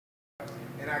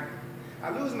And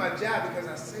I lose my job because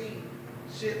I say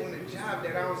shit on the job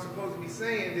that I was supposed to be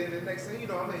saying. Then the next thing you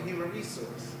know, I'm a human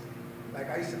resource. Like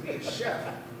I used to be a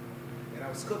chef, and I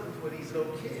was cooking for these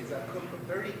little kids. I cooked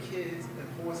for 30 kids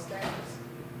and 4 staffers.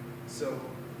 So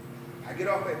I get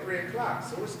off at 3 o'clock,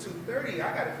 so it's 2:30.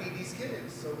 I gotta feed these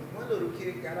kids. So one little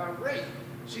kid got irate.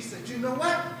 She said, "You know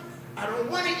what? I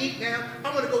don't want to eat now.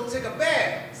 I'm gonna go take a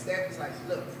bath." Staff was like,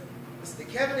 "Look, Mr.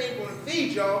 Kevin ain't gonna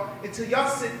feed y'all until y'all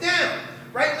sit down,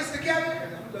 right, Mr. Kevin?"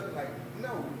 And I'm looking like,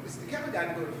 "No, Mr. Kevin got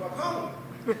to go the fuck home."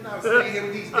 And I was staying here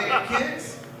with these damn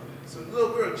kids. So the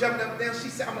little girl jumped up and down. She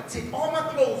said, "I'm gonna take all my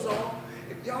clothes off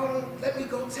if y'all don't let me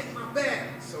go take my bath."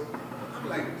 So I'm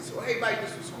like, so everybody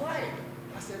just was quiet.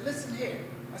 I said, "Listen here."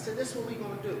 I said, "This is what we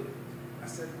gonna do." I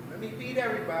said, "Let me feed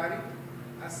everybody."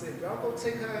 I said, "Y'all go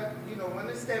take her, you know, when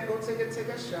the staff go take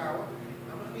a shower.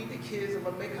 I'm gonna feed the kids, I'm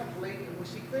gonna make her plate, and when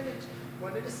she finished,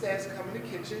 one of the staffs come in the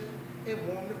kitchen and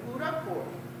warm the food up for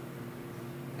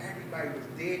her." Everybody was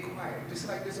dead quiet, just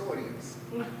like this audience.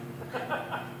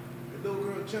 The little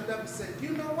girl jumped up and said, "You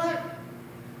know what?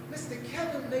 Mr.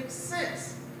 Kevin makes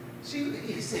sense."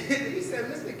 He said,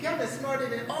 "Mr. Kevin's smarter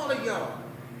than all of y'all,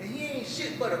 and he ain't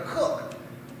shit but a cook."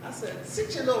 I said,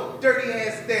 "Sit your little dirty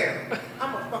ass down.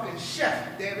 I'm a fucking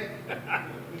chef, damn it."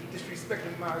 You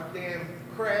disrespecting my damn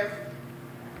craft.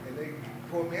 And they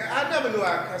pulled me out. I never knew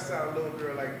I'd cuss out a little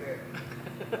girl like that.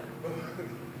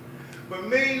 But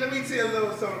me, let me tell you a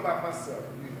little something about myself,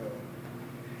 you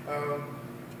know.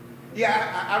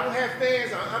 Yeah, I don't have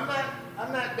fans.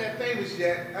 I'm not that famous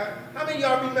yet. How many of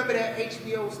y'all remember that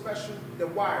HBO special, The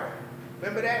Wire?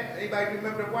 Remember that? Anybody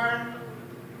remember The Wire?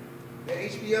 The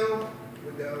HBO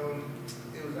with the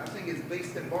it was, I think it's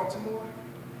based in Baltimore.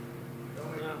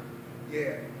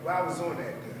 Yeah. Well, I was on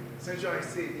that. Since y'all ain't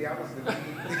see it, yeah, I was the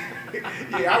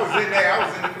lead. Yeah, I was in there. I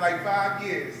was in it for like 5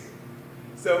 years.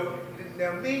 So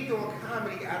now me doing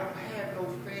comedy, I don't have no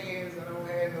fans.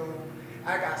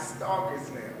 I got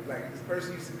stalkers now. Like this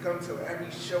person used to come to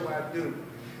every show I do.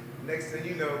 Next thing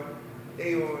you know,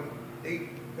 they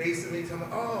basically tell me,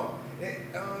 "Oh,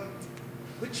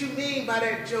 what you mean by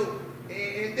that joke?"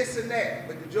 And this and that.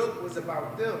 But the joke was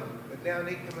about them. But now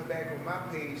they coming back on my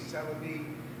page telling me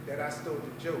that I stole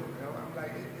the joke. You know? I'm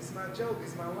like, it's my joke,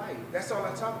 it's my life. That's all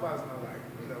I talk about is my life.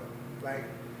 You know, like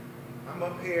I'm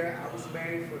up here, I was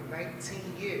married for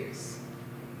 19 years.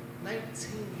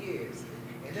 19 years.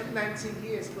 And them 19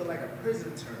 years feel like a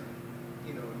prison term.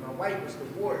 You know, my wife was the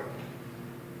warden.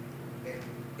 And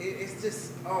it's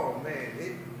just, oh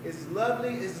man, it's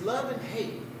lovely, it's love and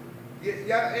hate.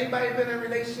 Y'all, anybody been in a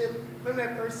relationship? Remember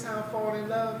that first time falling in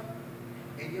love?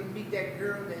 And you'll meet that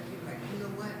girl that you're like, you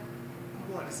know what?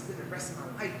 I want to spend the rest of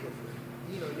my life with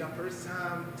her. You know, your first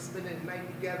time spending the night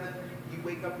together, you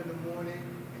wake up in the morning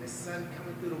and the sun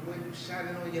coming through the window,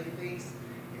 shining on your face,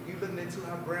 and you looking into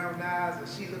her brown eyes, and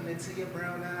she looking into your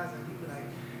brown eyes, and you be like,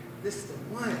 this is the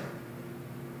one.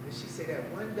 And she said that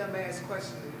one dumbass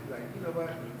question, and you be like, you know what?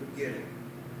 Forget it.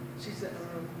 She said,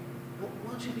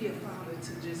 won't you be a father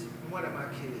to just one of my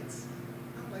kids?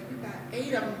 I'm like, you got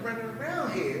 8 of them running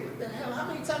around here. What the hell? How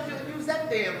many times you gonna use that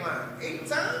damn line? 8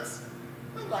 times?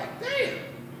 I'm like, damn.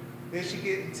 Then she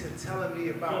get into telling me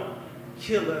about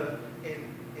Killer and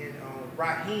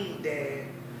Raheem dad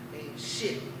ain't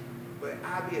shit, but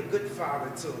I'll be a good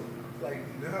father too. I'm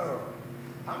like, no,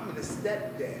 I'm the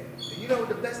stepdad. And you know what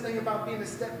the best thing about being a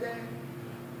stepdad?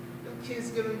 Them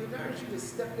kids get on your nerves. You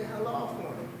just step the hell off on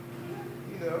them.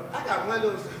 You know, I had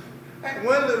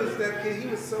one little stepkid. He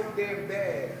was so damn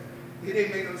bad. It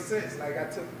didn't make no sense. Like I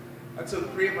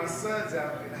took 3 of my sons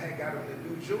out and I had got them the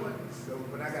new Jordans. So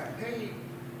when I got paid,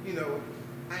 you know,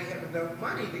 I ain't have enough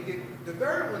money to get the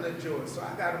 3rd one of Jordans. So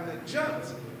I got him the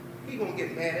jumps. He gonna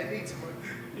get mad at me tomorrow.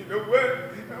 You know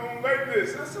what? I don't like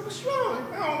this. I said, what's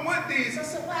wrong? I don't want these. I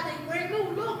said, why they brand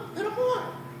new? Look, put them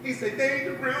on. He said, they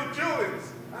ain't the real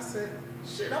Jordans. I said,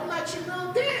 shit, I'm not your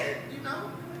real dad, you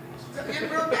know. Your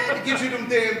real dad to get you them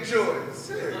damn Jordans.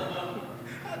 Shit.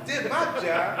 I did my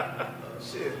job.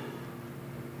 Shit.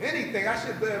 Anything, I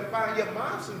should better find your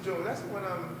mom some Jordans. That's when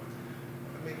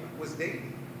was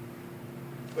dating.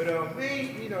 But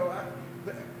me, you know,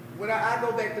 when I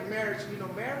go back to marriage, you know,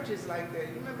 marriage is like that.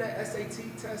 You remember that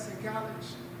SAT test in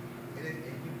college? And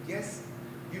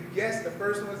you guess the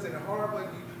first one's in the hard one.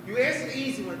 You answer the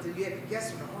easy one until you have to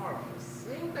guess on the hard ones.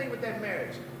 Same thing with that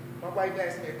marriage. My wife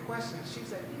asked me a question. She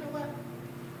said, you know what?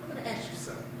 I'm going to ask you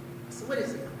something. I said, what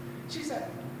is it? She said,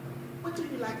 what do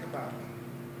you like about me?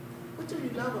 What do you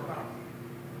love about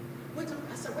me?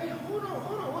 I said, wait, hold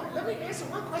on. Let me answer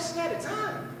one question at a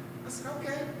time. I said,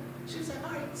 okay. She said,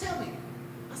 all right, tell me.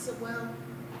 I said, well,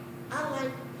 I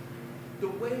like the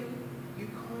way you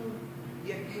comb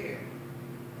your hair.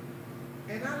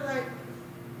 And I like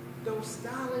those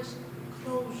stylish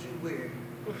clothes you wear.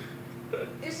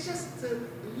 It's just the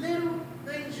little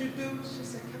things you do. She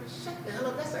said, Kevin, shut the hell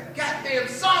up. That's a goddamn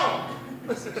song.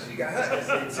 I said, she got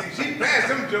her SAT. She passed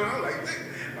them joints.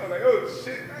 I was like, oh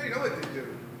shit, I didn't know what to do.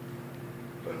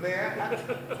 But man,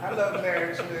 I love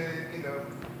marriage, man. You know,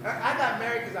 I got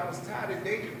married because I was tired of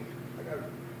dating.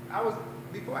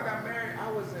 Before I got married, I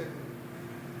was in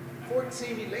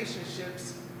 14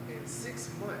 relationships in 6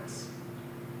 months.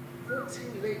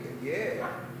 14 relationships, yeah.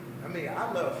 I mean,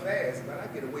 I love fast, but I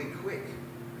get away quick.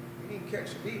 You ain't catch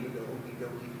me with the okie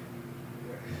dokie.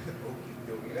 Okie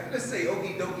dokie. Now, let's say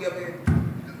okie dokie up here.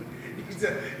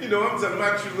 You know, I'm talking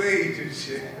about your age and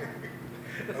shit.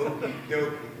 Okie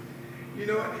dokie. You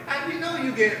know, and you know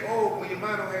you get old when your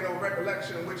mind don't have no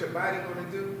recollection of what your body gonna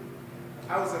do.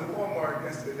 I was in Walmart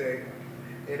yesterday,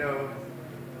 and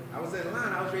I was in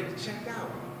line, I was ready to check out.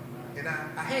 And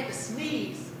I had to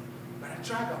sneeze, but I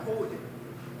tried to hold it.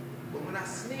 But when I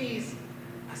sneezed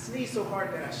so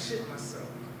hard that I shit myself.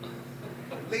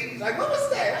 The lady's like, what was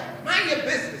that? Mind your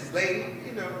business, lady.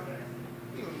 You know,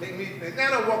 make me think.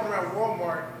 Now I'm walking around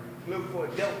Walmart looking for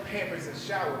adult Pampers and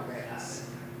shower bags.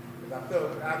 I fell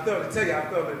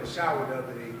in the shower the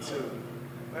other day too.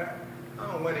 But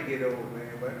I don't want to get old,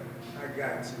 man, but I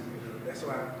got to, you know. That's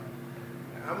why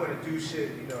I'm going to do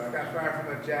shit, you know. I got fired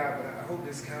from my job, but I hope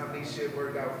this comedy shit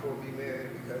worked out for me, man,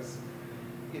 because,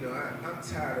 you know, I'm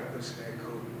tired of pushing that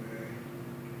coke, man.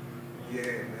 Yeah,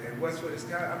 man. What's with this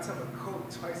guy? I'm talking about coke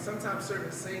twice. Sometimes serving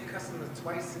the same customers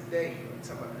twice a day. I'm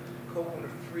talking about coke on the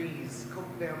freeze,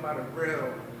 coke down by the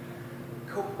grill,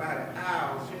 coke by the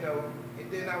aisles, you know. And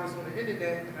then I was on the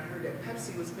internet and I heard that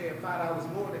Pepsi was paying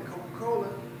 $5 more than Coca-Cola.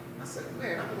 I said,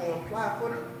 man, I'm going to apply for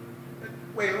them.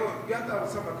 Wait, y'all thought I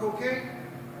was talking about cocaine?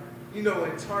 You know,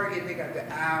 in Target, they got the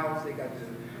aisles, they got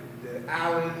the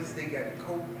islands, they got the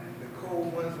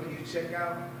cold ones when you check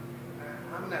out.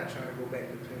 I'm not trying to go back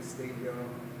to Penn State, y'all.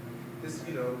 This,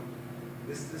 you know,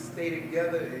 this stay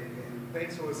together and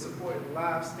thanks for supporting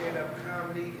live stand-up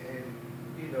comedy and,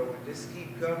 you know, just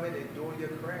keep coming and doing your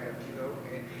craft, you know.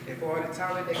 And for all the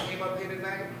talent that came up here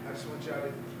tonight, I just want y'all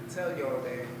to tell y'all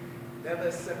that never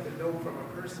accept a no from a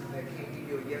person that can't give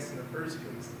you a yes in the first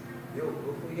place. Yo,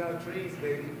 go for y'all dreams,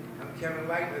 baby. I'm Kevin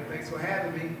Lightner. Thanks for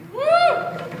having me. Woo!